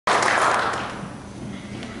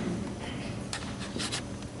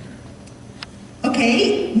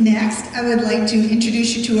Okay, next I would like to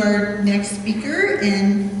introduce you to our next speaker,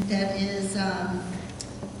 and that is, I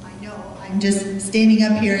know, I'm just standing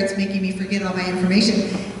up here, it's making me forget all my information.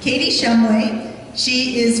 Katie Shumway.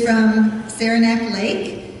 She is from Adirondack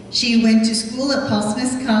Lake. She went to school at Paul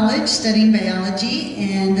Smith College studying biology,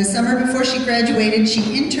 and the summer before she graduated,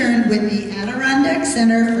 she interned with the Adirondack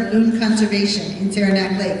Center for Loon Conservation in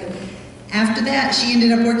Adirondack Lake. After that, she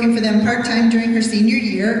ended up working for them part-time during her senior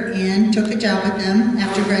year and took a job with them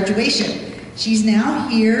after graduation. She's now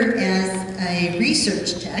here as a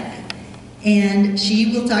research tech, and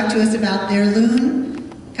she will talk to us about their loon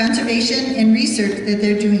conservation and research that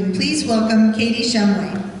they're doing. Please welcome Katie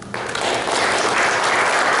Shumway.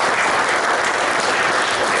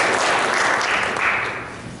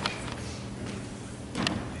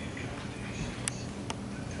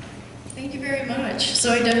 Thank you very much.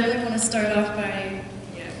 So I definitely want to start off by,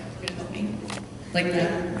 you're going to help me? Like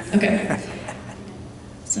that? Okay.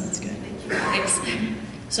 Sounds good. Thanks.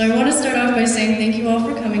 So I want to start off by saying thank you all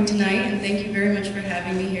for coming tonight, and thank you very much for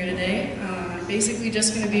having me here today. I'm basically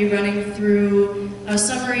just going to be running through a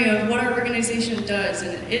summary of what our organization does,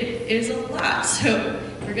 and it is a lot, so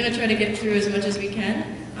we're going to try to get through as much as we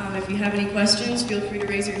can. If you have any questions, feel free to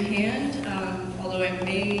raise your hand, although I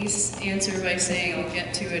may answer by saying I'll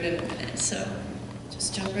get to it in a minute, so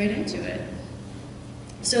just jump right into it.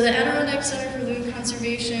 So the Adirondack Center for Loon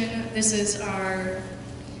Conservation, this is our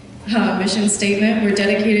mission statement. We're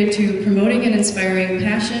dedicated to promoting and inspiring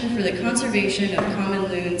passion for the conservation of common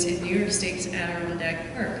loons in New York State's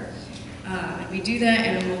Adirondack Park. We do that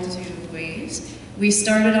in a multitude of ways. We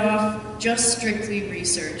started off just strictly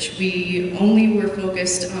research. We only were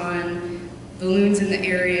focused on the loons in the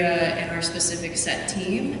area and our specific set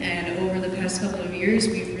team, and over the past couple of years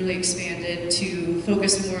we've really expanded to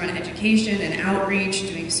focus more on education and outreach,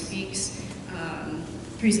 doing speaks,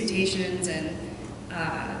 presentations, and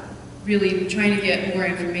really trying to get more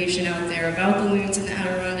information out there about the loons in the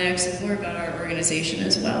Adirondacks and more about our organization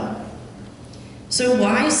as well. So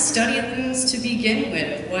why study loons to begin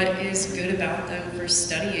with? What is good about them for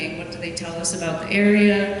studying? What do they tell us about the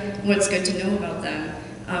area? What's good to know about them?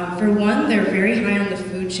 For one, they're very high on the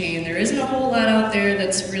food chain. There isn't a whole lot out there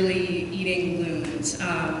that's really eating loons.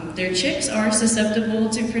 Their chicks are susceptible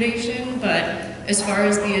to predation, but as far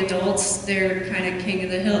as the adults, they're kind of king of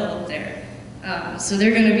the hill up there. So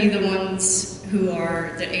they're going to be the ones who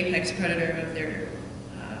are the apex predator of their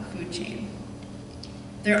food chain.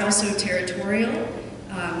 They're also territorial.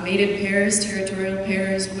 Mated pairs, territorial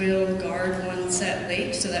pairs will guard one set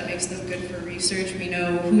lake, so that makes them good for research. We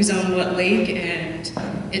know who's on what lake, and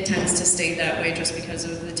it tends to stay that way just because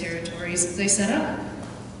of the territories that they set up.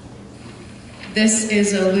 This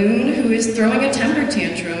is a loon who is throwing a temper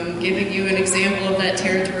tantrum, giving you an example of that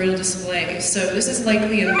territorial display. So this is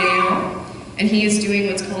likely a male, and he is doing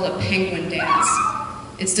what's called a penguin dance.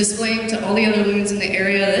 It's displaying to all the other loons in the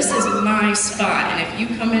area, this is my spot, and if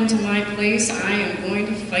you come into my place, I am going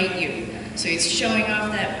to fight you. So he's showing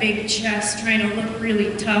off that big chest, trying to look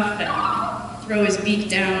really tough and throw his beak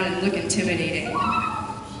down and look intimidating.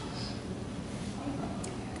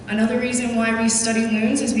 Another reason why we study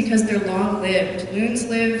loons is because they're long-lived. Loons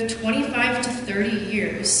live 25 to 30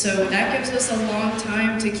 years, so that gives us a long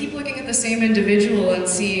time to keep looking at the same individual and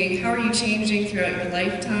seeing how are you changing throughout your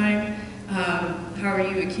lifetime, how are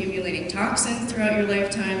you accumulating toxins throughout your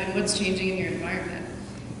lifetime, and what's changing in your environment.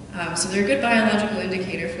 So they're a good biological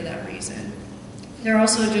indicator for that reason. They're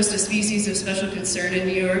also just a species of special concern in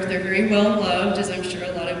New York. They're very well loved, as I'm sure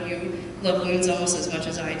a lot of you love loons almost as much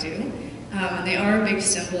as I do. And they are a big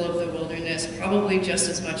symbol of the wilderness, probably just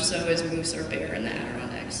as much so as moose or bear in the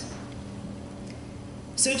Adirondacks.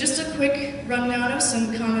 So just a quick rundown of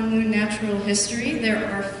some common loon natural history.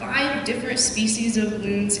 There are 5 different species of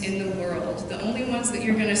loons in the world. The only ones that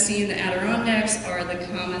you're going to see in the Adirondacks are the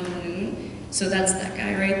common loon. So that's that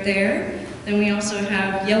guy right there. Then we also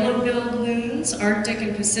have yellow-billed loons, Arctic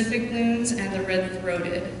and Pacific loons, and the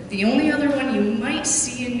red-throated. The only other one you might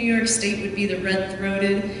see in New York State would be the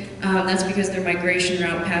red-throated. That's because their migration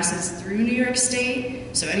route passes through New York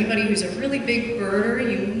State. So anybody who's a really big birder,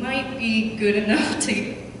 you might be good enough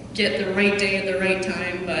to get the right day at the right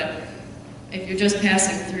time, but if you're just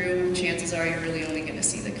passing through, chances are you're really only going to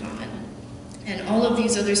see the common. And all of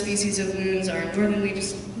these other species of loons are normally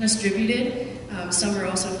just distributed. Some are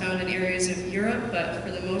also found in areas of Europe, but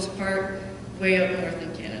for the most part, way up north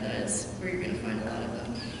in Canada is where you're going to find a lot of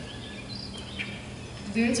them.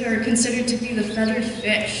 Loons are considered to be the feathered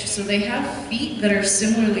fish, so they have feet that are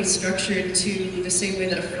similarly structured to the same way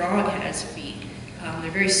that a frog has feet.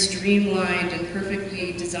 They're very streamlined and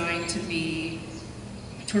perfectly designed to be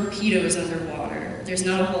torpedoes underwater. There's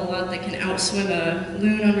not a whole lot that can outswim a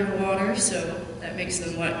loon underwater, so that makes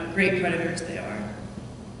them what great predators they are.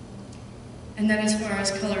 And then as far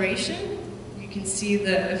as coloration, you can see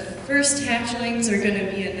the first hatchlings are going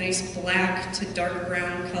to be a nice black to dark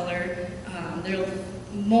brown color. They'll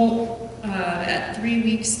molt at 3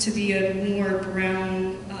 weeks to be a more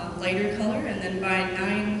brown, lighter color, and then by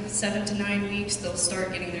 7 to 9 weeks, they'll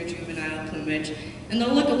start getting their juvenile plumage. And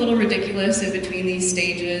they'll look a little ridiculous in between these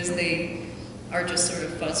stages. They are just sort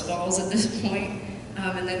of fuzzballs at this point.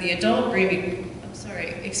 And then the adult breeding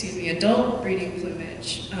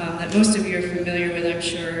plumage that most of you are familiar with, I'm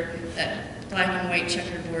sure, that black and white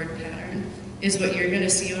checkerboard pattern is what you're going to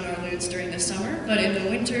see on our loons during the summer. But in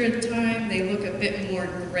the winter time, they look a bit more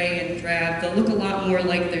gray and drab. They'll look a lot more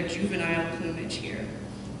like their juvenile plumage here.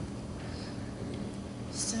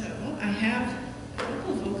 So I have a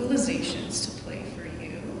couple vocalizations to play for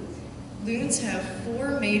you. Loons have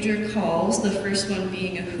 4 major calls, the first one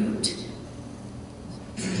being a hoot.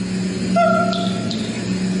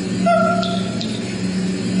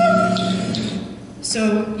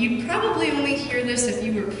 So you probably only hear this if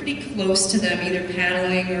you were pretty close to them, either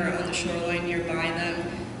paddling or on the shoreline nearby them.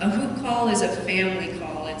 A hoot call is a family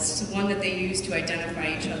call. It's one that they use to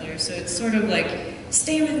identify each other. So it's sort of like,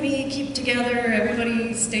 stay with me, keep together,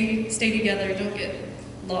 everybody stay together, don't get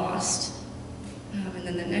lost. And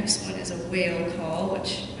then the next one is a whale call,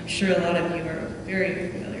 which I'm sure a lot of you are very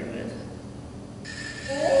familiar with.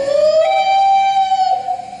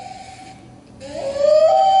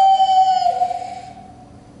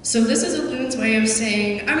 So this is a loon's way of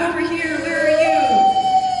saying, I'm over here, where are you?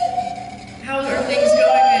 How are things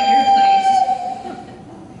going at your place?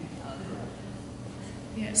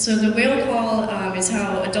 Yeah, so the whale call is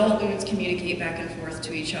how adult loons communicate back and forth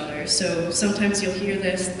to each other. So sometimes you'll hear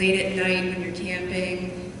this late at night when you're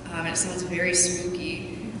camping, and it sounds very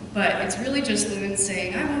spooky. But it's really just loons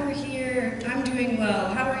saying, I'm over here, I'm doing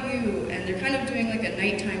well, how are you? And they're kind of doing like a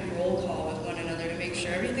nighttime roll call with one another to make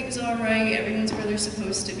sure everything's all right, everyone's where they're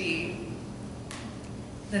supposed to be.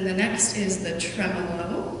 Then the next is the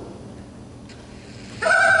tremolo.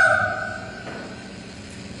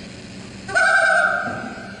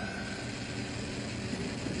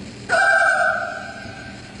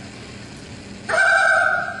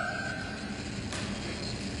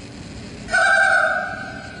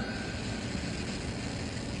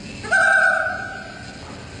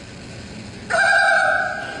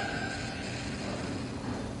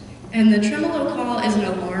 And the tremolo call is an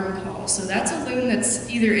alarm call. So that's a loon that's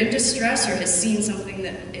either in distress or has seen something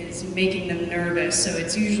that is making them nervous. So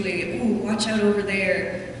it's usually, ooh, watch out over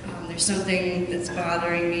there. There's something that's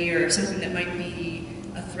bothering me or something that might be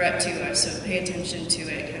a threat to us. So pay attention to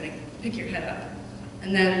it, kind of pick your head up.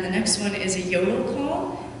 And then the next one is a yodel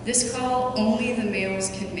call. This call only the males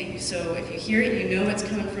can make. So if you hear it, you know it's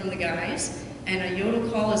coming from the guys. And a yodel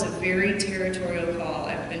call is a very territorial call.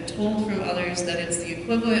 I've been told from others that it's the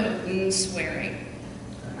equivalent of loon swearing.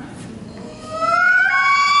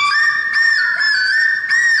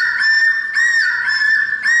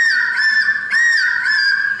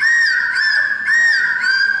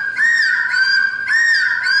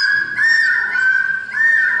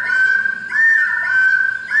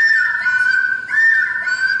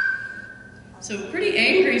 So pretty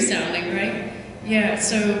angry sounding, right? Yeah,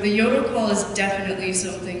 so the yodel call is definitely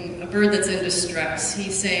something, a bird that's in distress.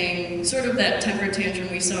 He's saying sort of that temper tantrum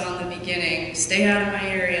we saw in the beginning, stay out of my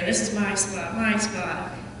area, this is my spot, my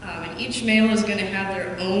spot. And each male is going to have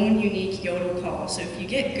their own unique yodel call. So if you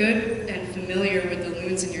get good and familiar with the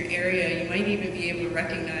loons in your area, you might even be able to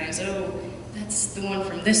recognize, oh, that's the one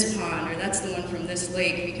from this pond, or that's the one from this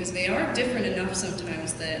lake, because they are different enough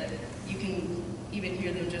sometimes that you can even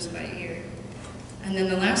hear them just by ear. And then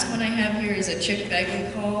the last one I have here is a chick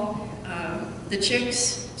begging call. The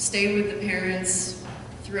chicks stay with the parents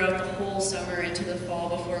throughout the whole summer into the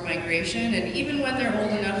fall before migration, and even when they're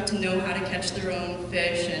old enough to know how to catch their own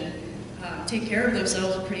fish and take care of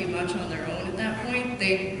themselves pretty much on their own at that point,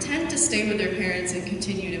 they tend to stay with their parents and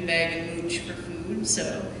continue to beg and mooch for food,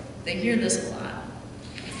 so they hear this a lot.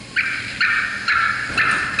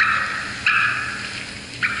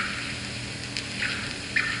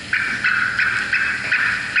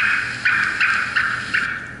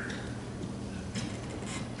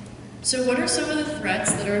 So what are some of the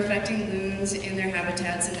threats that are affecting loons in their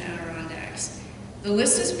habitats in the Adirondacks? The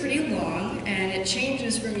list is pretty long, and it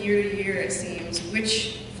changes from year to year, it seems,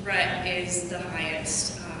 which threat is the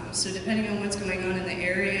highest. So depending on what's going on in the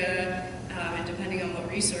area, and depending on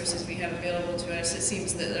what resources we have available to us, it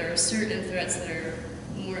seems that there are certain threats that are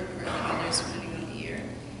more important than others depending on the year.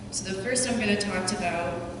 So the first I'm going to talk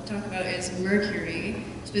talk about is mercury,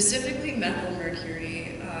 specifically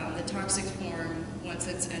methylmercury, the toxic form once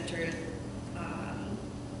it's entered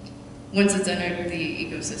the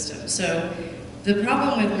ecosystem. So the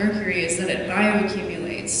problem with mercury is that it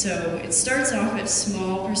bioaccumulates. So it starts off at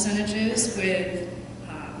small percentages with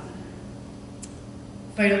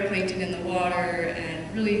phytoplankton in the water,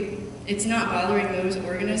 and really it's not bothering those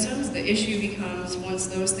organisms. The issue becomes once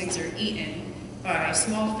those things are eaten by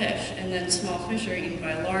small fish, and then small fish are eaten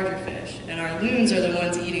by larger fish. And our loons are the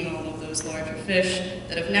ones eating all of those larger fish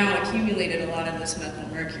that have now accumulated a lot of this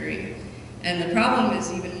methylmercury. And the problem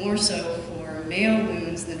is even more so for male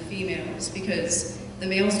loons than females, because the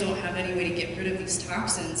males don't have any way to get rid of these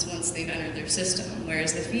toxins once they've entered their system,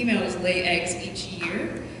 whereas the females lay eggs each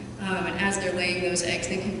year. And as they're laying those eggs,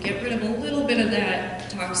 they can get rid of a little bit of that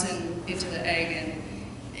toxin into the egg, and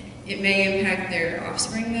it may impact their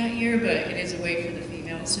offspring that year, but it is a way for the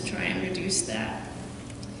females to try and reduce that.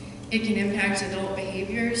 It can impact adult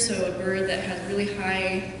behavior, so a bird that has really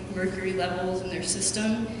high mercury levels in their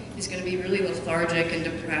system is going to be really lethargic and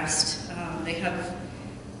depressed. They have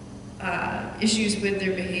issues with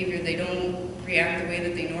their behavior. They don't react the way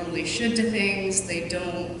that they normally should to things. They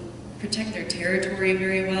don't protect their territory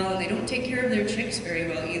very well, and they don't take care of their chicks very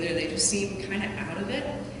well either. They just seem kind of out of it.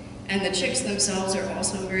 And the chicks themselves are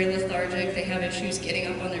also very lethargic. They have issues getting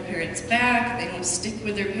up on their parents' back. They don't stick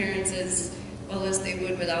with their parents as well as they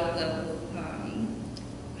would without the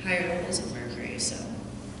higher levels of mercury. So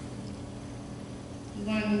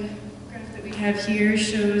one graph that we have here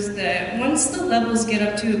shows that once the levels get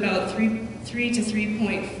up to about 3 to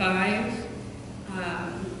 3.5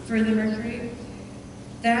 for the mercury,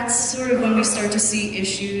 that's sort of when we start to see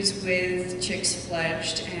issues with chicks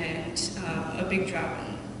fledged and a big drop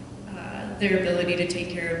in their ability to take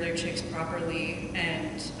care of their chicks properly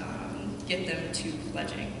and get them to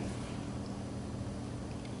fledging.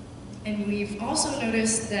 And we've also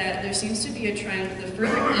noticed that there seems to be a trend, the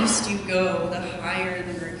further east you go, the higher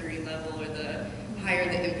the mercury level or the higher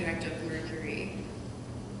the impact of mercury.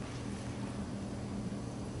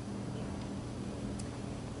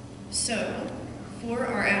 So, for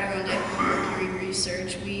our Adirondack mercury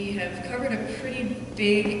research, we have covered a pretty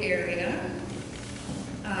big area.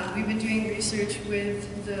 We've been doing research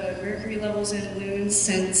with the mercury levels in loons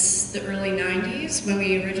since the early 90s when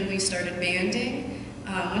we originally started banding.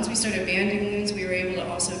 Once we started banding loons, we were able to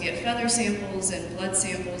also get feather samples and blood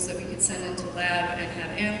samples that we could send into lab and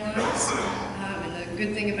have analyzed. And the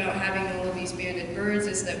good thing about having all of these banded birds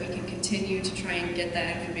is that we can continue to try and get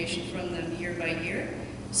that information from them year by year.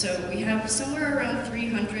 So we have somewhere around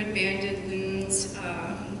 300 banded loons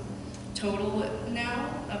total now,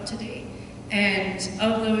 up to date. And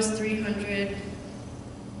of those 300,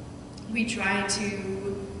 we try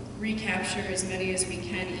to recapture as many as we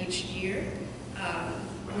can each year.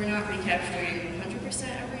 We're not recapturing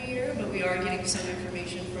 100% every year, but we are getting some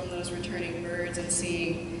information from those returning birds and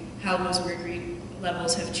seeing how those mercury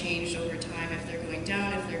levels have changed over time, if they're going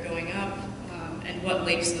down, if they're going up, and what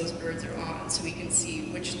lakes those birds are on, so we can see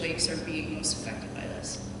which lakes are being most affected by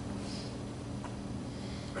this.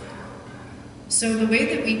 So the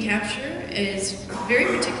way that we capture is very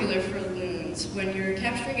particular for loons. When you're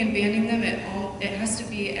capturing and banding them, it has to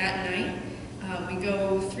be at night. We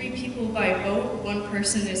go 3 people by boat. 1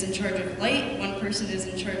 person is in charge of light, 1 person is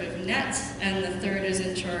in charge of nets, and the 3rd is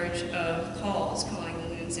in charge of calling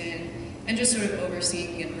the loons in, and just sort of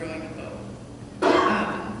overseeing and rowing the boat.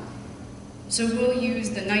 So we'll use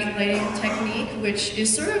the night lighting technique, which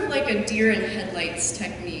is sort of like a deer in headlights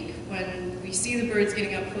technique. When we see the birds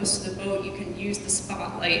getting up close to the boat, you can use the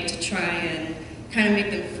spotlight to try and kind of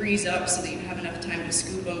make them freeze up so that you have enough time to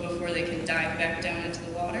scoop them before they can dive back down into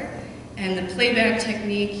the water. And the playback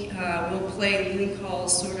technique, we'll play loon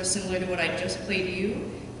calls sort of similar to what I just played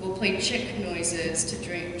you. We'll play chick noises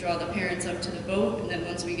to draw the parents up to the boat, and then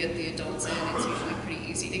once we get the adults in, it's usually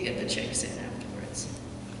pretty easy to get the chicks in afterwards.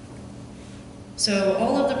 So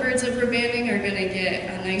all of the birds that we're banding are going to get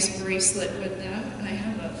a nice bracelet with them, and I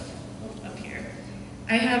have up here.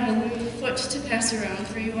 I have a loon foot to pass around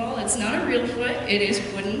for you all. It's not a real foot, it is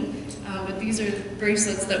wooden, but these are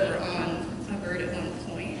bracelets that were on a bird at one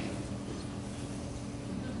point.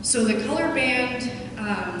 So the color band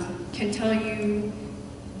can tell you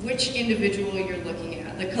which individual you're looking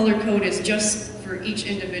at. The color code is just for each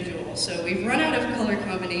individual. So we've run out of color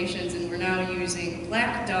combinations and we're now using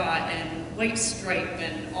black dot and white stripe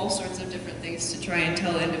and all sorts of different things to try and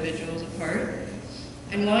tell individuals apart.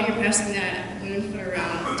 And while you're passing that loon foot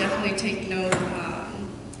around, definitely take note,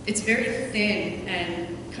 it's very thin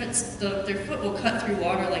and their foot will cut through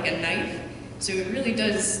water like a knife. So it really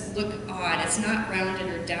does look odd. It's not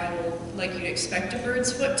rounded or doweled like you'd expect a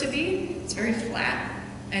bird's foot to be. It's very flat,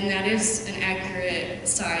 and that is an accurate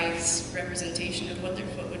size representation of what their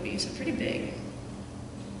foot would be, so pretty big.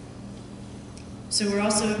 So we're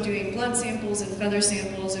also doing blood samples and feather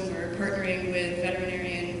samples, and we're partnering with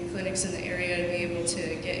veterinarian clinics in the area to be able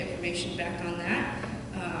to get information back on that.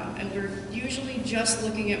 And we're usually just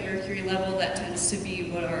looking at mercury level. That tends to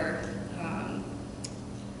be what our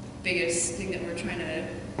biggest thing that we're trying to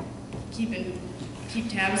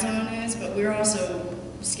keep tabs on is, but we're also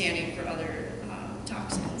scanning for other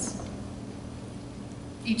toxins.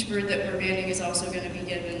 Each bird that we're banning is also going to be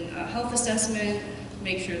given a health assessment,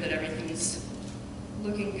 make sure that everything's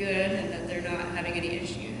looking good and that they're not having any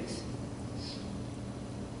issues.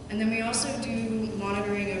 And then we also do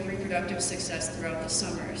monitoring of reproductive success throughout the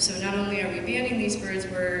summer. So not only are we banning these birds,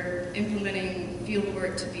 we're implementing field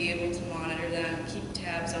work to be able to monitor them, keep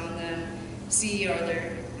tabs on them, see are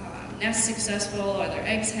their nests successful, are their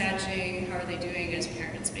eggs hatching, how are they doing as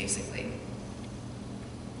parents, basically.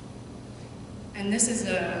 And this is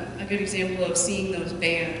a good example of seeing those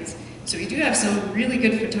bands. So we do have some really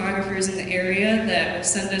good photographers in the area that will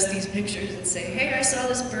send us these pictures and say, hey, I saw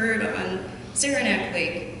this bird on Adirondack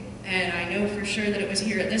Lake, and I know for sure that it was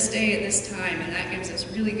here at this day at this time, and that gives us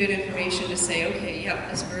really good information to say, okay, yep,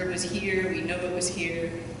 this bird was here, we know it was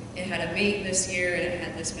here, it had a mate this year, and it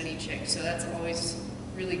had this many chicks. So that's always a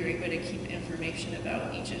really great way to keep information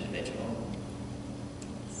about each individual.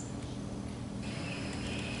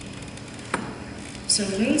 So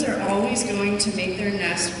loons are always going to make their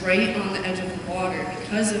nest right on the edge of the water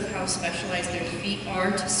because of how specialized their feet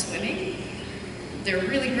are to swimming. They're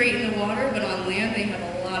really great in the water, but on land they have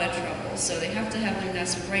a lot of trouble, so they have to have their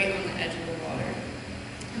nest right on the edge of the water.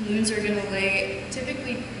 And loons are going to lay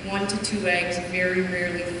typically 1 to 2 eggs, very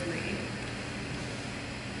rarely 3.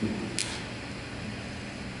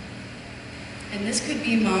 And this could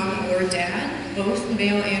be mom or dad. Both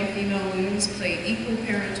male and female loons play equal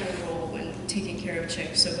parental role when taking care of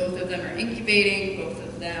chicks. So both of them are incubating, both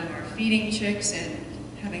of them are feeding chicks and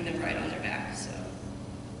having them right on their back. So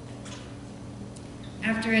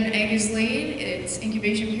after an egg is laid, its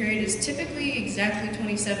incubation period is typically exactly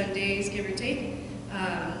 27 days, give or take.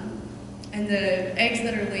 And the eggs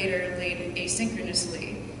that are laid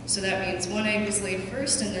asynchronously. So that means one egg was laid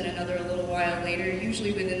first and then another a little while later,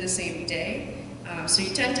 usually within the same day. So you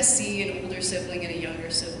tend to see an older sibling and a younger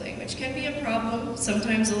sibling, which can be a problem.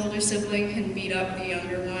 Sometimes the older sibling can beat up the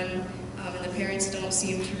younger one, and the parents don't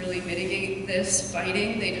seem to really mitigate this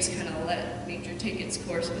fighting. They just kind of let nature take its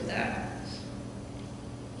course with that.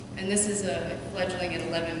 And this is a fledgling at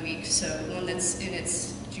 11 weeks, so one that's in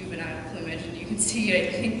its juvenile plumage, and you can see,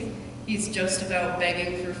 I think, he's just about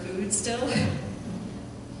begging for food still.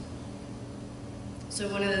 So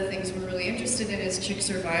one of the things we're really interested in is chick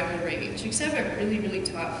survival rate. Chicks have it really, really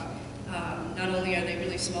tough. Not only are they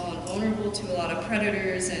really small and vulnerable to a lot of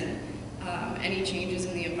predators and any changes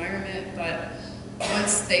in the environment, but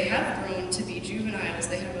once they have grown to be juveniles,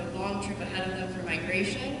 they have a long trip ahead of them for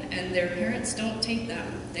migration, and their parents don't take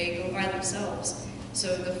them. They go by themselves.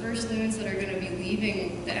 So the first loons that are going to be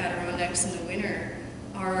leaving the Adirondacks in the winter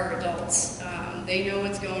are our adults. They know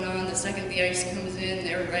what's going on. The second the ice comes in,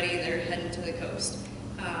 they're ready, they're heading to the coast.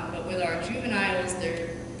 But with our juveniles, they're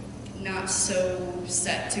not so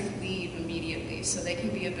set to leave immediately, so they can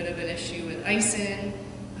be a bit of an issue with ice in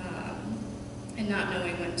and not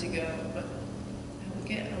knowing when to go, but I will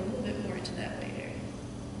get a little bit more into that later.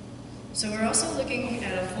 So we're also looking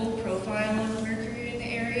at a full profile of mercury in the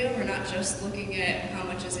area. We're not just looking at how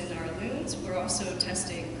much is in our loons, we're also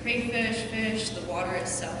testing crayfish, fish, the water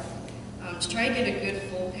itself, to try to get a good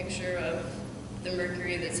full picture of the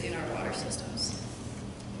mercury that's in our water systems.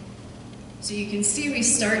 So you can see we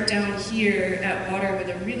start down here at water with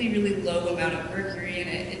a really, really low amount of mercury in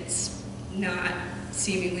it. It's not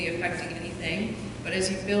seemingly affecting anything, but as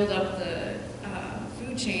you build up the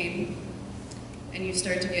food chain and you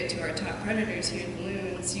start to get to our top predators here, the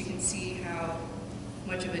loons, you can see how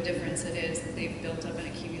much of a difference it is that they've built up and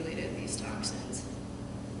accumulated these toxins.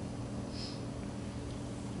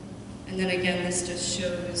 And then again, this just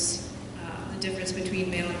shows the difference between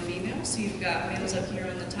male and female. So you've got males up here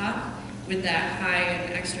on the top with that high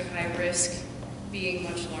and extra high risk being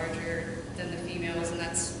much larger than the females, and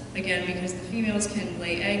that's again because the females can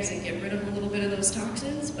lay eggs and get rid of a little bit of those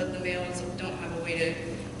toxins, but the males don't have a way to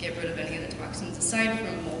get rid of any of the toxins aside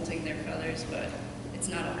from molting their feathers, but it's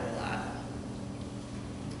not a whole lot.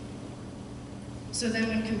 So then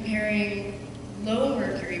when comparing low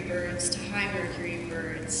mercury birds to high mercury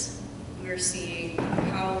birds, we're seeing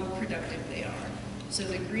how productive they are. So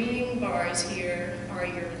the green bars here are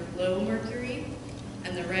your low mercury,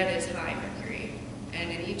 and the red is high mercury. And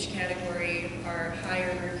in each category, our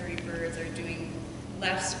higher mercury birds are doing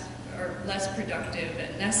less productive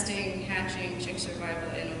at nesting, hatching, chick survival,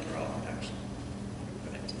 and overall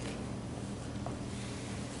productivity.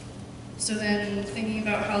 So then thinking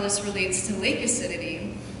about how this relates to lake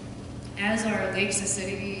acidity, as our lake's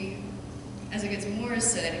acidity, as it gets more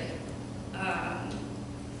acidic,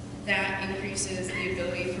 that increases the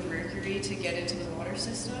ability for mercury to get into the water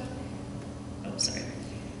system. Oh, sorry.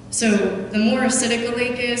 So the more acidic a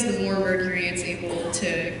lake is, the more mercury it's able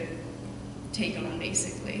to take on,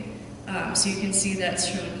 basically. So you can see that's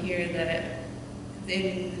shown here that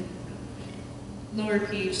in lower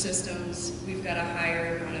pH systems, we've got a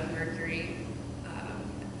higher amount of mercury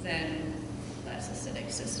than less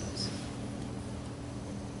acidic systems.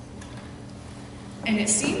 And it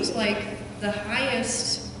seems like the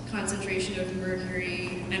highest concentration of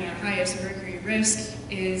mercury and our highest mercury risk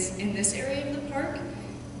is in this area of the park.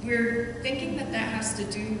 We're thinking that that has to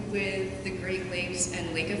do with the Great Lakes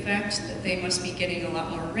and lake effect, that they must be getting a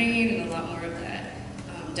lot more rain and a lot more of that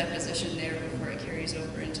deposition there before it carries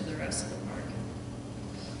over into the rest of the park.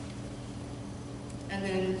 And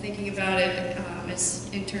then thinking about it as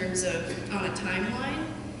in terms of on a timeline,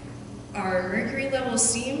 our mercury levels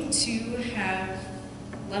seem to have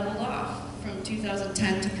leveled off from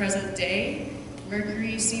 2010 to present day.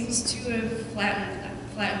 Mercury seems to have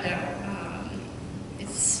flattened out.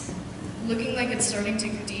 It's looking like it's starting to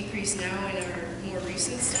decrease now in our more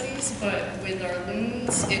recent studies, but with our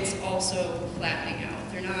loons, it's also flattening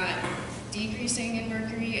out. They're not decreasing in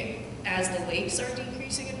mercury as the lakes are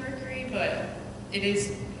decreasing in mercury, but it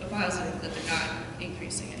is a positive that they're not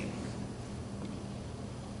increasing anymore.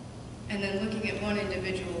 And then looking at one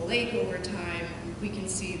individual lake over time, we can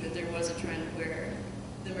see that there was a trend where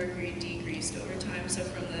the mercury decreased over time. So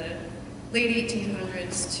from the late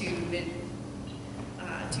 1800s to mid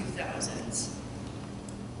 2000s.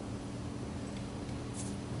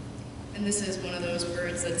 And this is one of those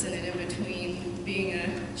birds that's in between being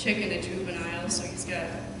a chick and a juvenile, so he's got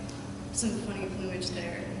some funny plumage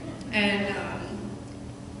there. And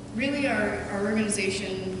really our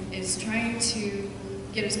organization is trying to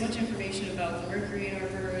get as much information about the mercury in our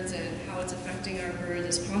birds and how it's affecting our birds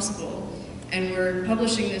as possible. And we're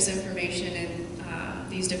publishing this information in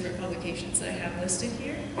these different publications that I have listed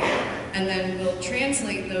here. And then we'll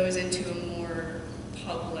translate those into a more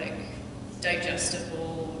public,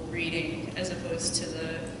 digestible reading as opposed to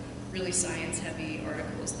the really science-heavy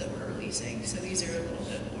articles that we're releasing. So these are a little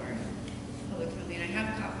bit more public-friendly. And I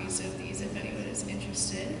have copies of these if anyone is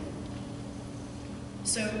interested.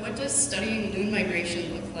 So what does studying loon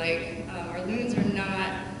migration look like? Our loons are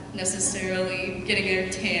not necessarily getting their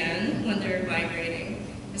tan when they're migrating.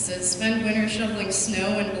 It says, spend winter shoveling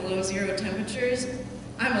snow in below 0 temperatures.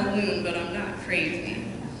 I'm a loon, but I'm not crazy.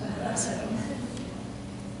 So,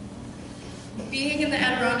 being in the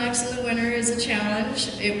Adirondacks in the winter is a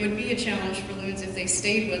challenge. It would be a challenge for loons if they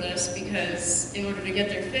stayed with us because in order to get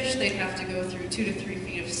their fish, they'd have to go through 2 to 3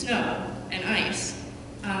 feet of snow and ice.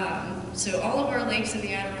 So all of our lakes in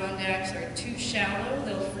the Adirondacks are too shallow.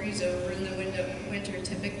 They'll freeze over in the winter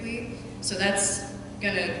typically. So that's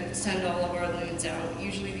going to send all of our loons out.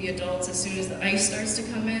 Usually the adults, as soon as the ice starts to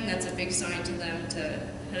come in, that's a big sign to them to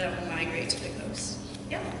head out and migrate to the coast.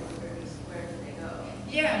 Yeah. Where do they go?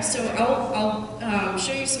 Yeah, so I'll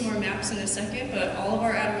show you some more maps in a second, but all of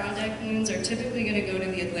our Adirondack loons are typically going to go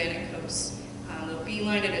to the Atlantic coast. They'll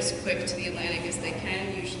beeline it as quick to the Atlantic as they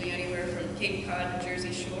can, usually anywhere from Cape Cod to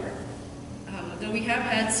Jersey Shore. Though we have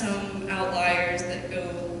had some outliers that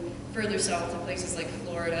go further south to places like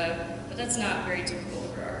Florida, but that's not very typical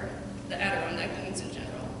for the Adirondack loons in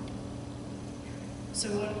general. So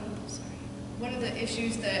one of the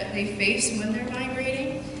issues that they face when they're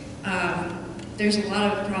migrating, there's a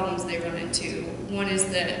lot of problems they run into. One is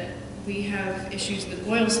that we have issues with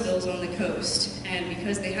oil spills on the coast, and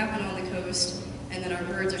because they happen on the coast, and then our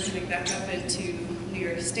birds are coming back up into New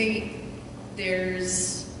York State,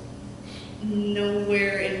 there's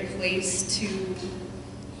nowhere in place to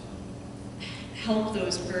help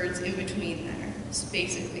those birds in between there,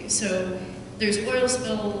 basically. So there's oil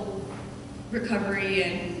spill recovery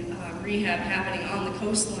and rehab happening on the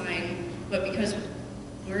coastline, but because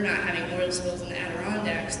we're not having oil spills in the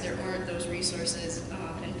Adirondacks, there aren't those resources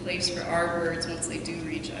in place for our birds once they do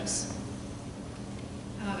reach us.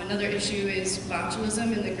 Another issue is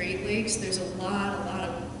botulism in the Great Lakes. There's a lot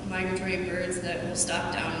of migratory birds that will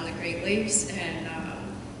stop down in the Great Lakes and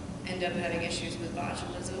end up having issues with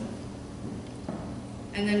botulism.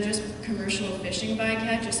 And then just commercial fishing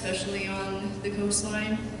bycatch, especially on the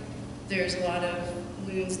coastline. There's a lot of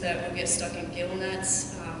loons that will get stuck in gill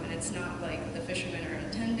nets, and it's not like the fishermen are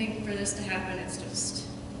intending for this to happen, it's just...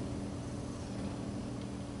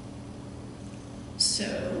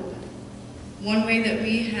 So, one way that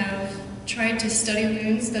we have tried to study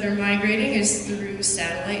loons that are migrating is through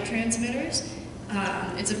satellite transmitters.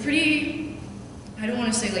 It's a pretty, I don't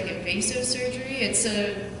want to say like invasive surgery, it's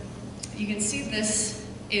a, you can see this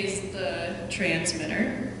is the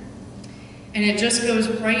transmitter, and it just goes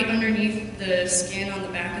right underneath the skin on the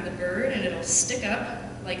back of the bird, and it'll stick up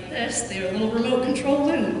like this. They're a little remote control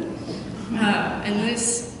loon. And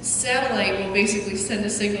this satellite will basically send a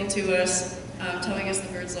signal to us telling us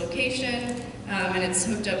the bird's location, and it's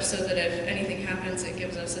hooked up so that if anything happens, it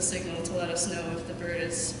gives us a signal to let us know if the bird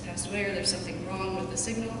has passed away or there's something wrong with the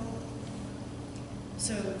signal.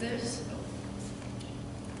 So this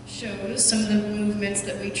shows some of the movements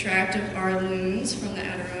that we tracked of our loons from the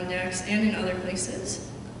Adirondacks and in other places.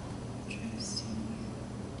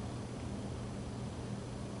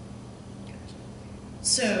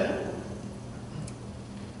 So,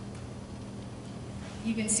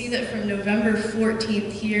 you can see that from November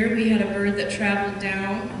 14th here, we had a bird that traveled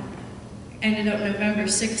down, ended up November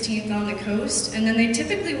 16th on the coast, and then they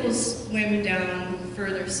typically will swim down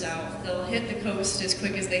further south. They'll hit the coast as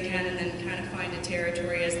quick as they can and then kind of find a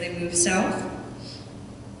territory as they move south.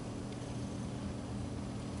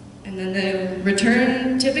 And then they'll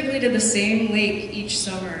return typically to the same lake each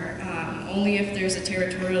summer. Only if there's a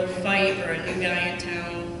territorial fight or a new guy in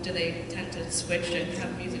town do they tend to switch and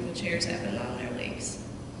have musical chairs happen on their lakes.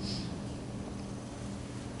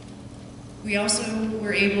 We also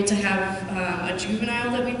were able to have a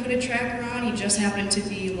juvenile that we put a tracker on. He just happened to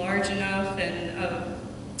be large enough and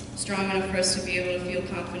strong enough for us to be able to feel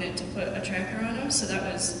confident to put a tracker on him. So that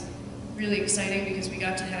was really exciting because we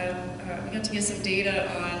got to get some data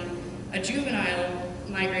on a juvenile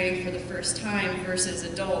migrating for the first time versus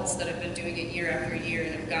adults that have been doing it year after year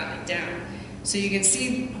and have gotten it down. So you can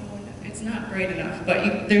see, it's not bright enough,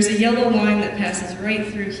 but there's a yellow line that passes right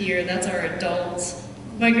through here. That's our adult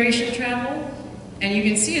migration travel. And you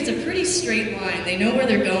can see it's a pretty straight line. They know where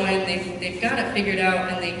they're going, they've got it figured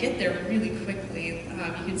out, and they get there really quickly.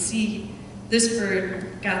 You can see this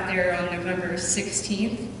bird got there on November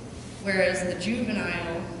 16th, whereas the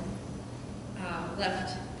juvenile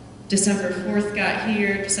left December 4th, got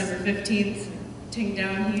here, December 15th, ting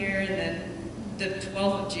down here, and then the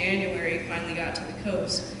 12th of January finally got to the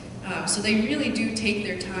coast. So they really do take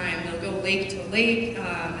their time. They'll go lake to lake,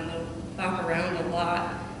 and they'll bop around a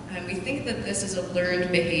lot. And we think that this is a learned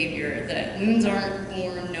behavior, that loons aren't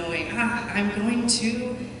born knowing, I'm going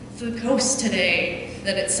to the coast today,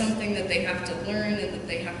 that it's something that they have to learn and that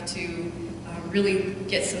they have to really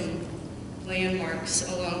get some landmarks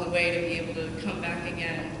along the way to be able to come back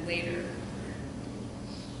again later.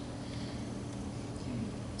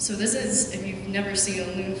 So this is, if you've never seen a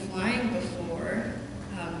loon flying before,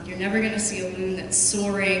 you're never going to see a loon that's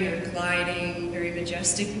soaring or gliding very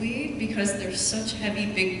majestically because they're such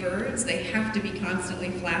heavy, big birds. They have to be constantly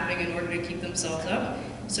flapping in order to keep themselves up.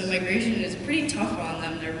 So migration is pretty tough on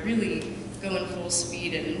them. They're really going full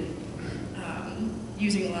speed and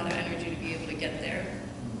using a lot of energy to be able to get there.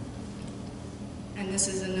 And this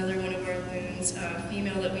is another one of our loons, a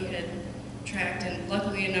female that we had tracked, and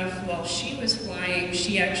luckily enough, while she was flying,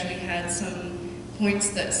 she actually had some points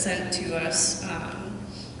that sent to us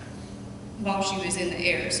while she was in the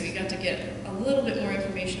air. So we got to get a little bit more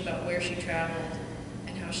information about where she traveled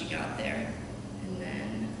and how she got there. And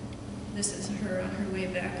then this is her on her way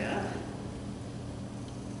back up.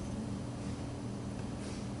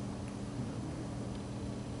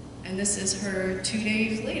 And this is her 2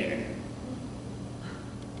 days later.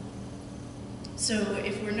 So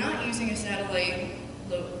if we're not using a satellite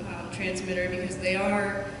transmitter, because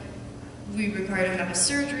we require to have a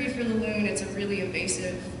surgery for the loon, it's a really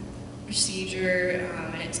invasive procedure,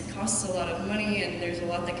 and it costs a lot of money, and there's a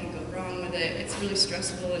lot that can go wrong with it. It's really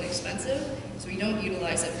stressful and expensive, so we don't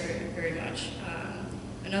utilize it very much.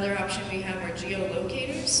 Another option we have are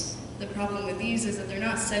geolocators. The problem with these is that they're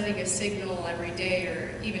not sending a signal every day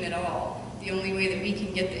or even at all. The only way that we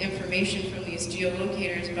can get the information from these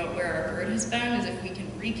geolocators about where our bird has been is if we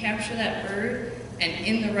can recapture that bird and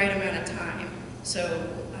in the right amount of time. So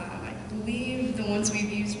I believe the ones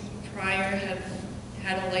we've used prior have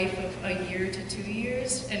had a life of a year to 2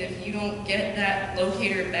 years, and if you don't get that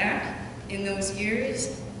locator back in those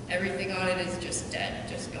years, everything on it is just dead,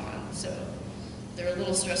 just gone. So they're a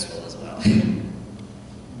little stressful as well.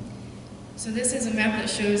 So this is a map that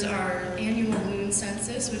shows our annual loon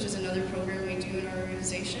census, which is another program we do in our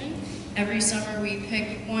organization. Every summer we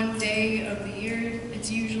pick one day of the year. It's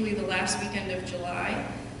usually the last weekend of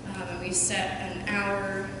July. And we set an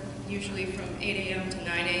hour, usually from 8 a.m. to 9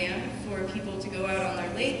 a.m. for people to go out on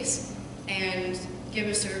their lakes and give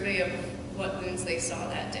a survey of what loons they saw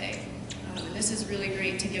that day. And this is really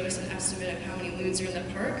great to give us an estimate of how many loons are in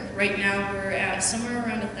the park. Right now we're at somewhere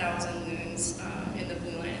around 1,000 loons in the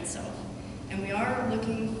blue line itself. And we are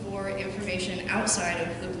looking for information outside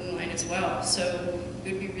of the blue line as well. So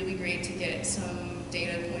it would be really great to get some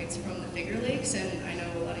data points from the Finger Lakes, and I know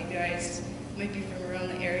a lot of you guys might be from around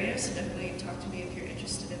the area, so definitely talk to me if you're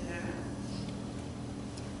interested in that.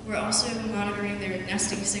 We're also monitoring their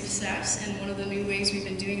nesting success, and one of the new ways we've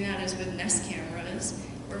been doing that is with nest cameras.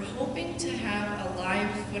 We're hoping to have a live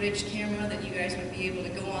footage camera that you guys would be able to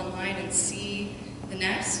go online and see the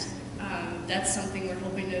nest. That's something we're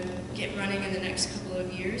hoping to get running in the next couple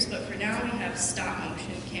of years, but for now we have stop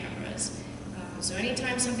motion cameras. So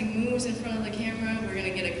anytime something moves in front of the camera, we're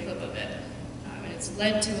going to get a clip of it. And it's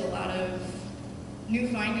led to a lot of new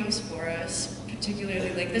findings for us,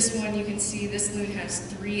 particularly like this one. You can see this loon has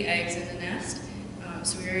 3 eggs in the nest.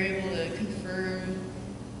 So we were able to confirm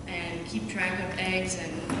and keep track of eggs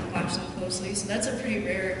and watch them closely. So that's a pretty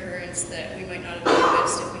rare occurrence that we might not have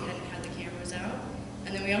noticed if we hadn't had the cameras out.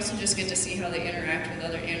 And then we also just get to see how they interact with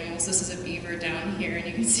other animals. This is a beaver down here, and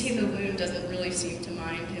you can see the loon doesn't really seem to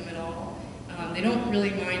mind him at all. They don't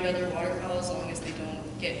really mind other waterfowl as long as they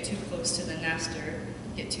don't get too close to the nest or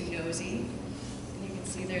get too nosy. And you can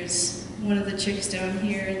see there's one of the chicks down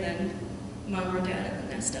here, and then mom or dad in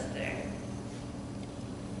the nest up there.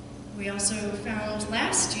 We also found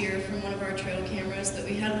last year from one of our trail cameras that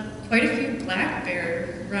we had quite a few black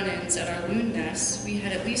bear run-ins at our loon nests. We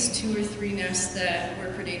had at least 2 or 3 nests that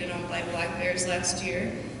were predated on by black bears last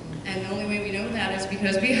year. And the only way we know that is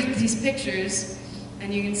because we have these pictures,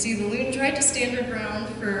 and you can see the loon tried to stand her ground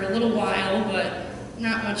for a little while, but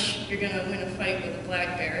not much you're gonna win a fight with a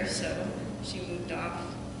black bear, so she moved off.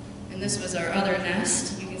 And this was our other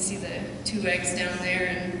nest. You can see the 2 eggs down there,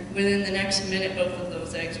 and within the next minute, both of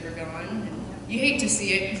those eggs were gone. And you hate to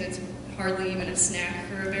see it because it's hardly even a snack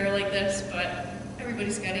for a bear like this, but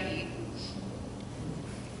everybody's got to eat.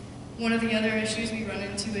 One of the other issues we run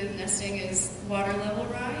into with nesting is water level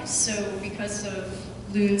rise. So because of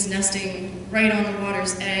loons nesting right on the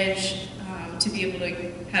water's edge, to be able to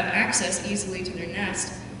have access easily to their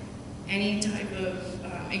nest, any type of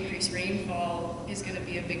increased rainfall is going to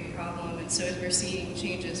be a big problem. And so as we're seeing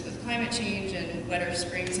changes with climate change and wetter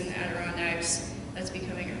springs in the Adirondacks, that's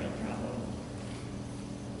becoming a real problem.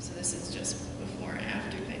 So this is just before and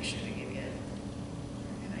after picture to give you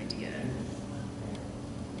an idea.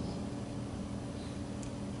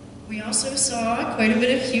 We also saw quite a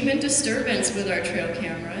bit of human disturbance with our trail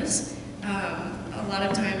cameras. A lot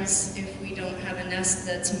of times, if we don't have a nest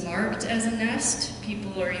that's marked as a nest,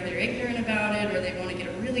 people are either ignorant about it or they want to get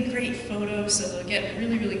a really great photo, so they'll get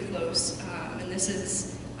really, really close. And this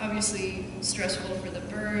is obviously stressful for the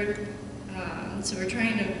bird, so we're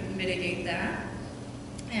trying to mitigate that.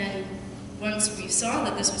 And once we saw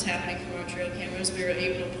that this was happening from our trail cameras, we were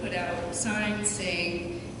able to put out signs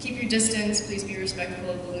saying, keep your distance, please be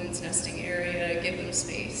respectful of the loon's nesting area, give them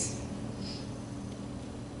space.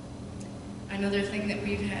 Another thing that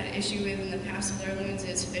we've had issue with in the past with our loons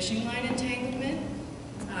is fishing line entanglement.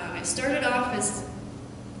 It started off as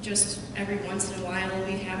just every once in a while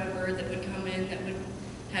we'd have a bird that would come in that would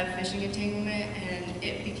have fishing entanglement, and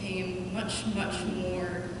it became much, much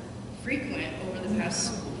more frequent over the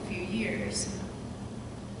past few years.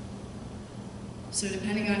 So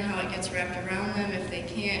depending on how it gets wrapped around them, if they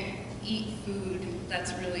can't eat food,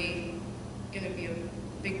 that's really going to be a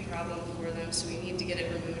big problem for them, so we need to get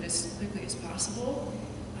it removed as quickly as possible.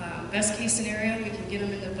 Best case scenario, we can get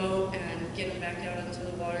them in the boat and get them back out into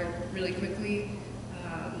the water really quickly,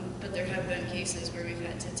 but there have been cases where we've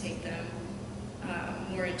had to take them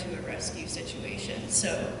more into a rescue situation.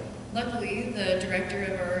 So luckily, the director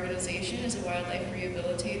of our organization is a wildlife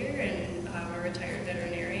rehabilitator and a retired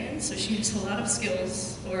veterinarian, so she has a lot of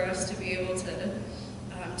skills for us to be able to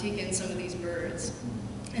take in some of these birds.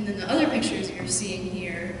 And then the other pictures you're seeing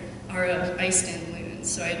here are of iced-in loons.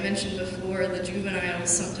 So I had mentioned before, the juveniles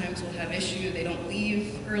sometimes will have issue. They don't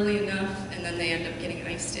leave early enough, and then they end up getting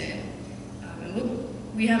iced in.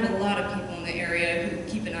 And we have a lot of people in the area who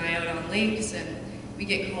keep an eye out on lakes, and we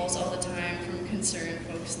get calls all the time from concerned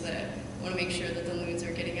folks that want to make sure that the loons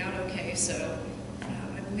are getting out okay. So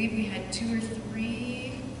I believe we had 2 or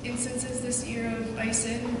 3 instances this year of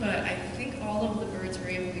ice-in, but I think all of the birds were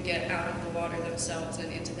able to get out of the water themselves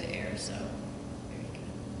and into the air, so very good.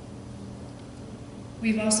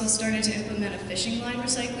 We've also started to implement a fishing line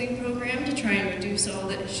recycling program to try and reduce all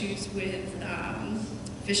the issues with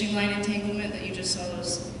fishing line entanglement that you just saw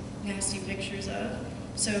those nasty pictures of.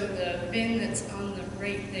 So the bin that's on the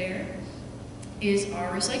right there is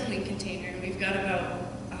our recycling container. We've got about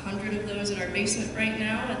 100 of those in our basement right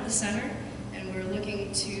now at the center, and we're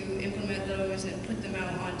looking to implement those and put them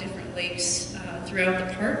out on different lakes throughout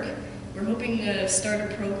the park. We're hoping to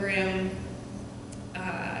start a program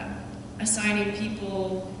assigning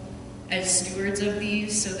people as stewards of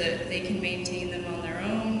these so that they can maintain them on their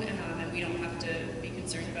own, and we don't have to be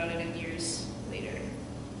concerned about it in years later.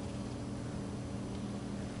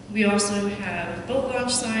 We also have boat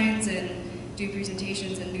launch signs and do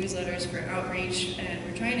presentations and newsletters for outreach, and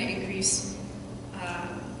we're trying to increase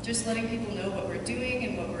just letting people know what we're doing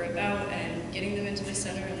and what we're about, and getting them into the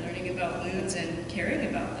center and learning about loons and caring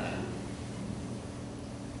about them.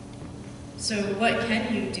 So what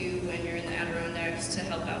can you do when you're in the Adirondacks to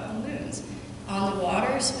help out the loons? On the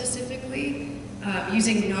water specifically,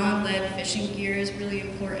 using non-lead fishing gear is really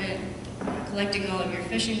important. Collecting all of your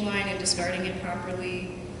fishing line and discarding it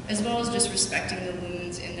properly, as well as just respecting the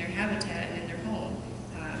loons in their habitat and in their home.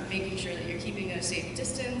 Making sure that you're keeping a safe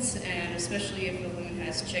distance, and especially if the loon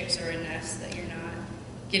has chicks or a nest, that you're not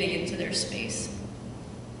getting into their space.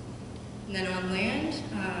 And then on land,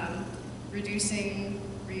 reducing,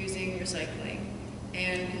 reusing, recycling,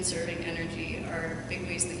 and conserving energy are big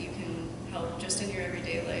ways that you can help just in your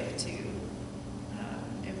everyday life to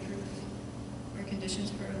improve our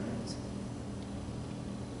conditions for our loons.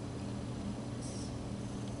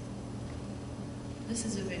 This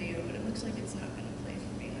is a video, but it looks like it's not going to play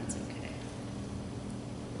for me, and that's okay.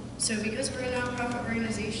 So because we're a nonprofit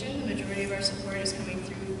organization, the majority of our support is coming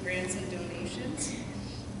through grants and donations.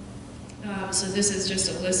 So this is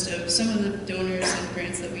just a list of some of the donors and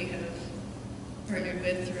grants that we have partnered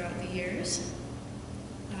with throughout the years.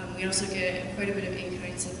 We also get quite a bit of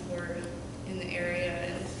in-kind support in the area,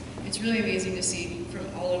 and it's really amazing to see from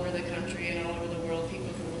all over the country and all over the world people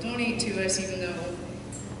who will donate to us, even though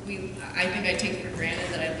I think I take for granted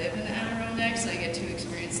that I live in the Adirondacks. I get to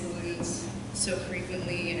experience the loons so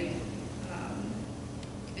frequently, and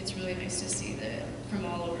it's really nice to see that from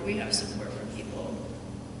all over we have support from people.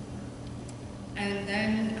 And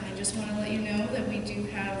then I just want to let you know that we do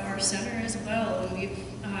have our center as well. And we've,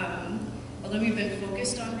 although we've been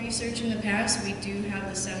focused on research in the past, we do have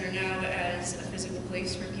the center now as a physical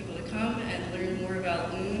place for people to come and learn more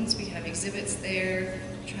about loons. We have exhibits there,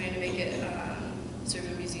 trying to make it sort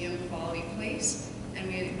of a museum quality place. And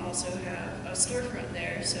we also have a storefront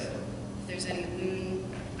there, so if there's any loon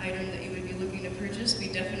item that you would be looking to purchase, we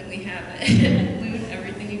definitely have it. Loon,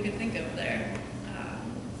 everything you could think of there.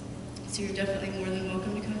 So you're definitely more than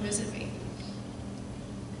welcome to come visit me.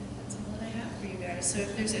 That's all that I have for you guys. So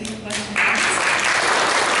if there's any questions.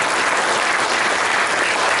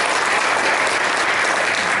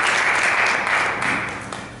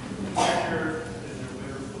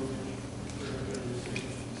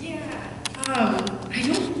 I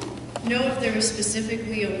don't know if there was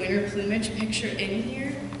specifically a winter plumage picture in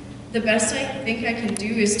here. The best I think I can do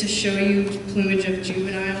is to show you plumage of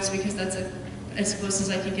juveniles, because that's as close as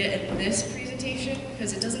I can get in this presentation,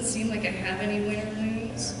 because it doesn't seem like I have any winter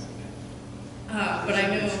loons. But I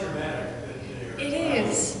know it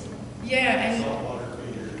is. Yeah, and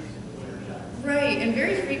right, and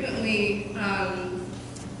very frequently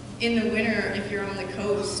in the winter, if you're on the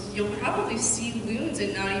coast, you'll probably see loons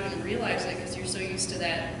and not even realize it because you're so used to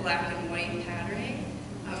that black and white patterning.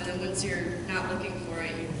 And then once you're not looking for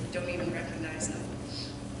it, you don't even recognize them.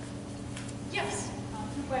 Yes?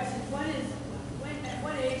 Two questions. One is, at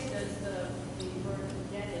what age does the bird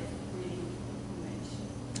get its breeding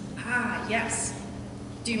plumage? Ah, yes.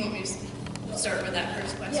 Do you want me to start with that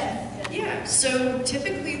first question? Yes. Yeah, so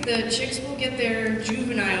typically the chicks will get their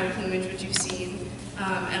juvenile plumage, which you've seen,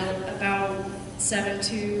 at about 7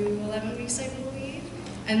 to 11 weeks, I believe.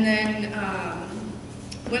 And then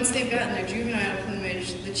once they've gotten their juvenile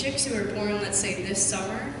plumage, the chicks who are born, let's say, this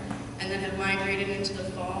summer, and then have migrated into the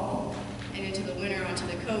fall and into the winter onto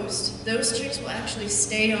the coast, those chicks will actually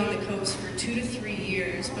stay on the coast for 2 to 3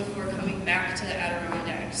 years before coming back to the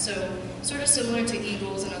Adirondacks. So sort of similar to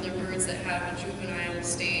eagles and other birds that have a juvenile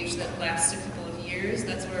stage that lasts a couple of years,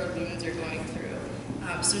 that's what our loons are going through.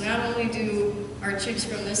 So not only do our chicks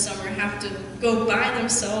from this summer have to go by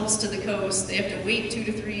themselves to the coast, they have to wait 2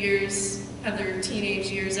 to 3 years, have their teenage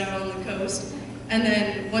years out on the coast, and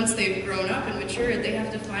then once they've grown up and matured, they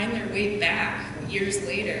have to find their way back years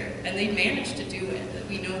later, and they manage to do it.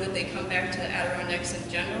 We know that they come back to the Adirondacks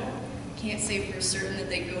in general. Can't say for certain that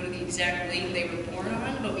they go to the exact lake they were born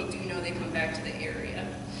on, but we do know they come back to the area.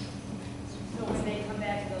 So when they come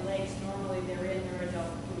back to the lakes, normally they're in their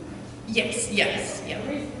adult plumage? Yes, yes, yeah.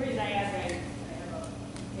 The reason I ask, I have a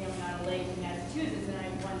family on a lake in Massachusetts,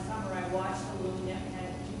 and one summer I watched the loon that had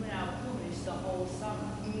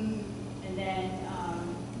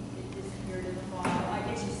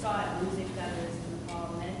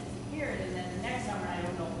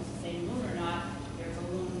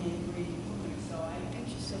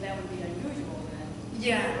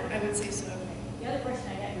Yeah, I would say so. The other question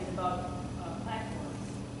I had was about platforms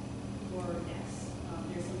for nests.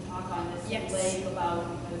 There's some talk on this Yes. lake about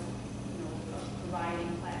because, providing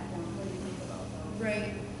platforms. What do you think about those?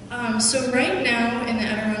 Right. So right now in the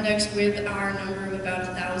Adirondacks, with our number of about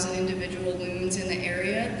 1,000 individual loons in the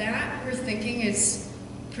area, that we're thinking is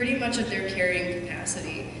pretty much at their carrying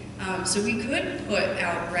capacity. So we could put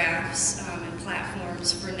out rafts and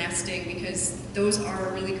platforms for nesting because those are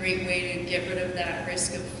a really great way to get rid of that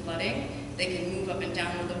risk of flooding. They can move up and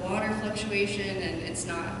down with the water fluctuation and it's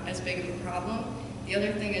not as big of a problem. The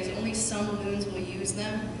other thing is only some loons will use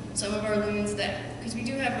them. Some of our loons because we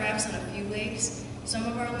do have rafts on a few lakes, some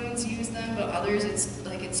of our loons use them, but others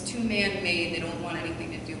it's too man-made, they don't want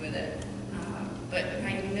anything to do with it. But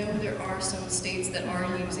I know there are some states that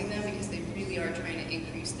are using them because they really are trying to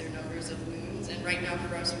increase their numbers of loons. And right now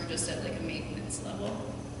for us, we're just at like a maintenance level.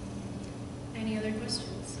 Any other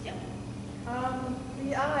questions? Yeah.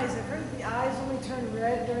 The eyes, I've heard the eyes only turn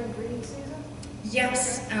red during breeding season?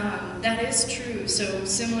 Yes, that is true. So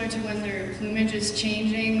similar to when their plumage is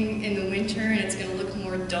changing in the winter and it's going to look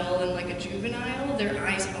more dull and like a juvenile, their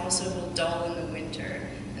eyes also will dull in the winter.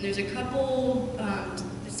 And there's a couple,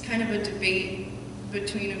 it's kind of a debate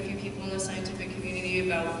between a few people in the scientific community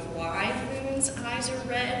about why loons' eyes are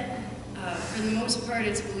red. For the most part,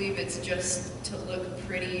 it's believed it's just to look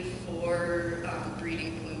pretty for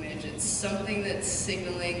breeding plumage. It's something that's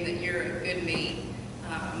signaling that you're a good mate.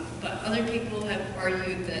 But other people have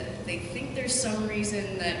argued that they think there's some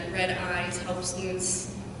reason that red eyes helps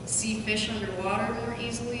loons see fish underwater more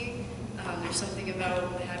easily. There's something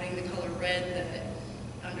about having the color red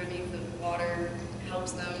that underneath the water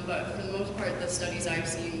helps them, but for the most part, the studies I've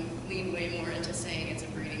seen lean way more into saying it's a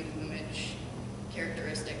breeding plumage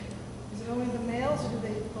characteristic. Is it only the males, or do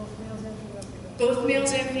they both males and females? Both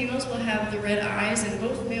males and females will have the red eyes, and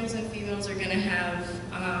both males and females are going to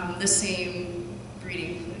have the same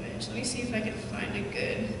breeding plumage. Let me see if I can find a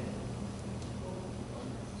good.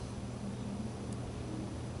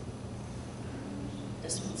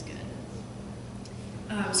 This one's good.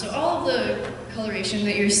 So all of the coloration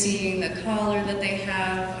that you're seeing, the collar that they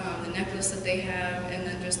have, the necklace that they have, and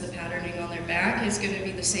then just the patterning on their back is going to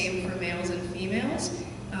be the same for males and females.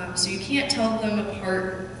 So you can't tell them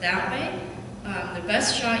apart that way. The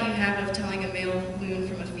best shot you have of telling a male loon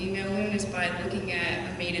from a female loon is by looking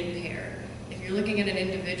at a mated pair. If you're looking at an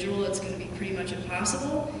individual, it's going to be pretty much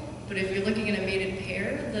impossible. But if you're looking at a mated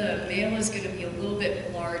pair, the male is going to be a little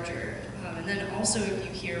bit larger. And then also if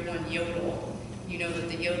you hear one yodel, you know that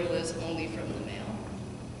the yodel is only from the male.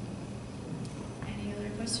 Any other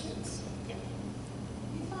questions? Yeah.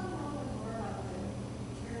 Can you talk a little bit more about the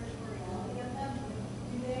territoriality of them?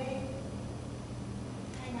 Do they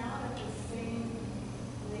hang out at the same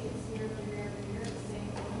lakes year after year after year, the same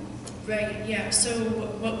ones? Right, yeah. So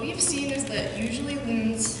what we've seen is that usually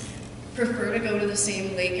loons prefer to go to the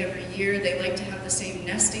same lake every year. They like to have the same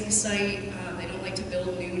nesting site. They don't like to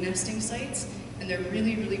build new nesting sites. And they're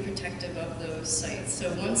really, really protective of those sites.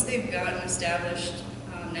 So once they've got an established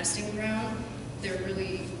nesting ground, they're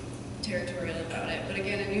really territorial about it. But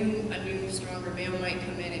again, a new, stronger male might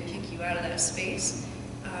come in and kick you out of that space.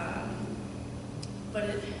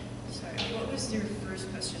 Sorry, what was your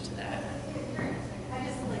first question to that? I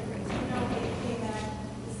just like, they came at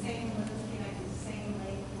the same, came at the same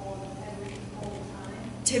lake all the time?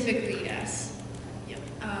 Typically, yes. Yep.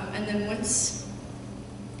 And then once,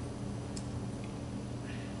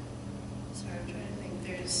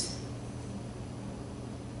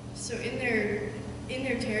 so in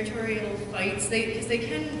their territorial fights,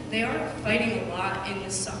 they are fighting a lot in the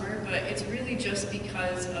summer, but it's really just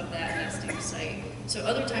because of that nesting site. So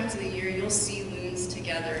other times of the year, you'll see loons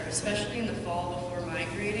together, especially in the fall before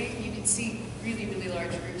migrating. You can see really, really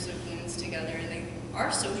large groups of loons together, and they are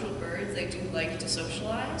social birds. They do like to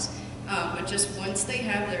socialize, but just once they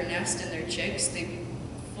have their nest and their chicks, they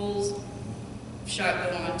full shot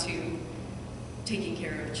go on to taking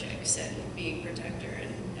care of chicks and being protector,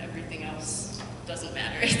 and everything else doesn't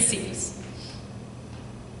matter, it seems.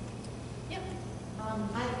 Yep. I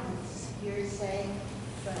don't know if this is hearsay,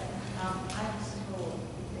 but I was told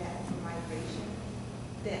that for migration,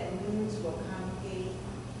 that loons will congregate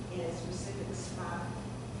in a specific spot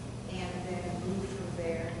and then move from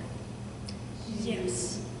there.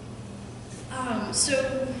 Yes.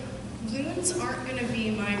 So loons aren't going to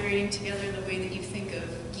be migrating together the way that you think of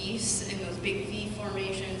geese in those big V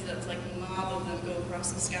formations that's like a mob of them go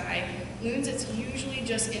across the sky. Loons, it's usually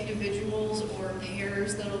just individuals or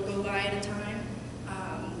pairs that'll go by at a time.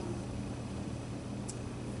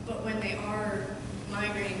 But when they are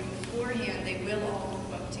migrating beforehand, they will all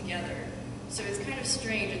move up together. So it's kind of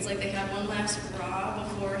strange. It's like they have one last hurrah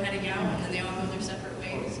before heading out, and then they all go their separate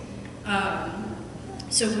ways.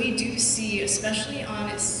 So we do see, especially on,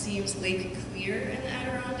 it seems, Lake Clear in the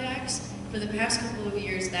Adirondacks, for the past couple of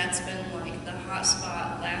years, that's been like the hot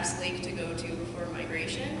spot, last lake to go to before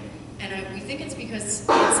migration. And we think it's because it's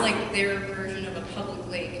like their version of a public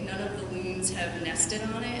lake. None of the loons have nested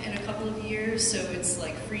on it in a couple of years, so it's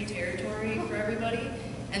like free territory for everybody.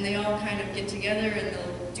 And they all kind of get together and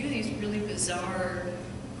they'll do these really bizarre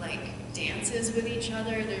like dances with each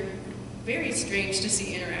other. They're very strange to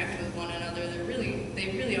see interact with one another. They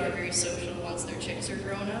really are very social once their chicks are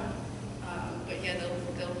grown up. But yeah,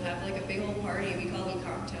 they'll have like a big old party. We call them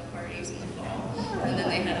cocktail parties in the fall, and then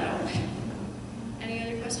they head out. Any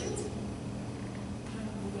other questions?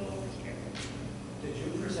 We'll go over here. Did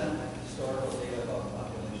you present historical data about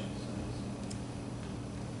population size?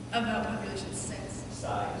 About population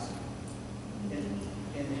size. In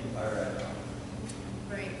the entire Adirondack?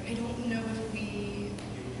 Right. I don't know if we...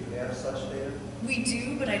 Do you have such data? We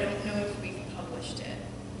do, but I don't know if we've published it.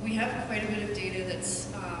 We have quite a bit of data that's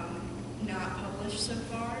not published so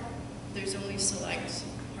far. There's only select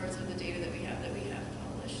parts of the data that we have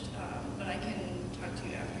published. But I can talk to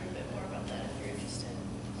you after a bit more about that if you're interested.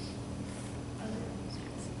 Other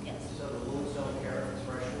questions? Yes? So the loons don't care if it's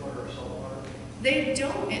freshwater or saltwater? They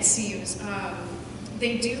don't, it seems.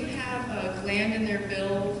 They do have a gland in their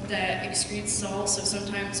bill that excretes salt, so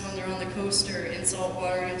sometimes when they're on the coast or in salt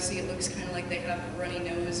water, you'll see it looks kind of like they have a runny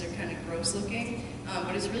nose. They're kind of gross looking,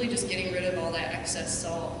 but it's really just getting rid of all that excess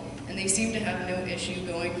salt. And they seem to have no issue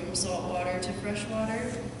going from salt water to fresh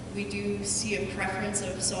water. We do see a preference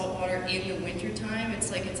of salt water in the winter time. It's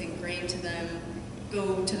like it's ingrained to them,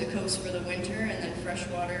 go to the coast for the winter and then fresh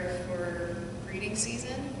water for breeding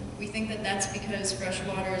season. We think that that's because fresh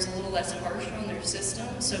water is a little less harsh on their system,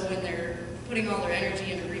 so when they're putting all their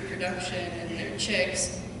energy into reproduction and their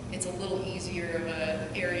chicks, it's a little easier of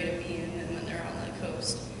an area to be in than when they're on the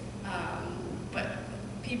coast. But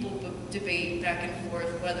people debate back and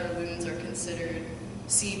forth whether loons are considered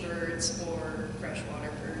seabirds or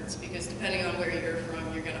freshwater birds, because depending on where you're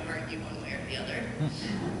from, you're going to argue one way or the other.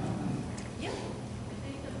 Yeah. I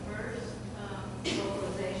think the first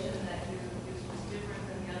localization that you used was different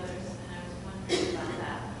than the others, and I was wondering about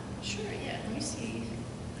that. Sure, yeah. Let me see.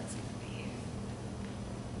 That's going to be...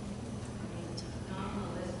 Not on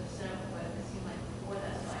the list of several, but it seemed like before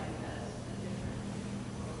that slide you had a different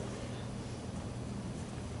localization.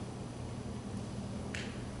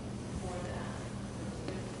 Before that,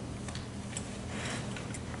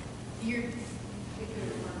 You're... I think there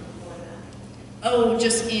was one before that. Oh,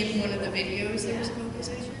 just in one of the videos there was a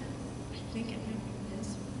localization? I think it might be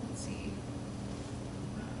this. Let's see.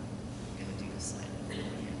 I'm going to do the slide over again.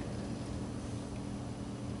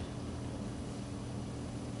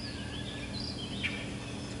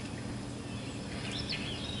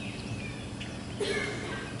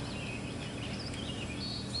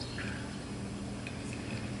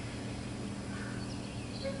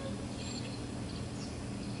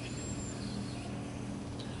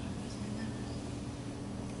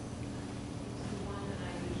 The one that I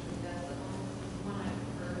usually, that's the one I've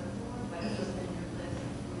heard before, but it wasn't in your list.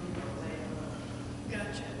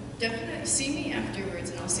 Gotcha. Definitely see me afterwards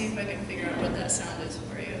and I'll see if I can figure out what that sound is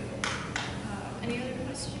for you. Any other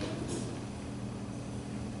questions?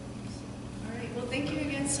 All right, well thank you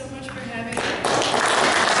again so much for having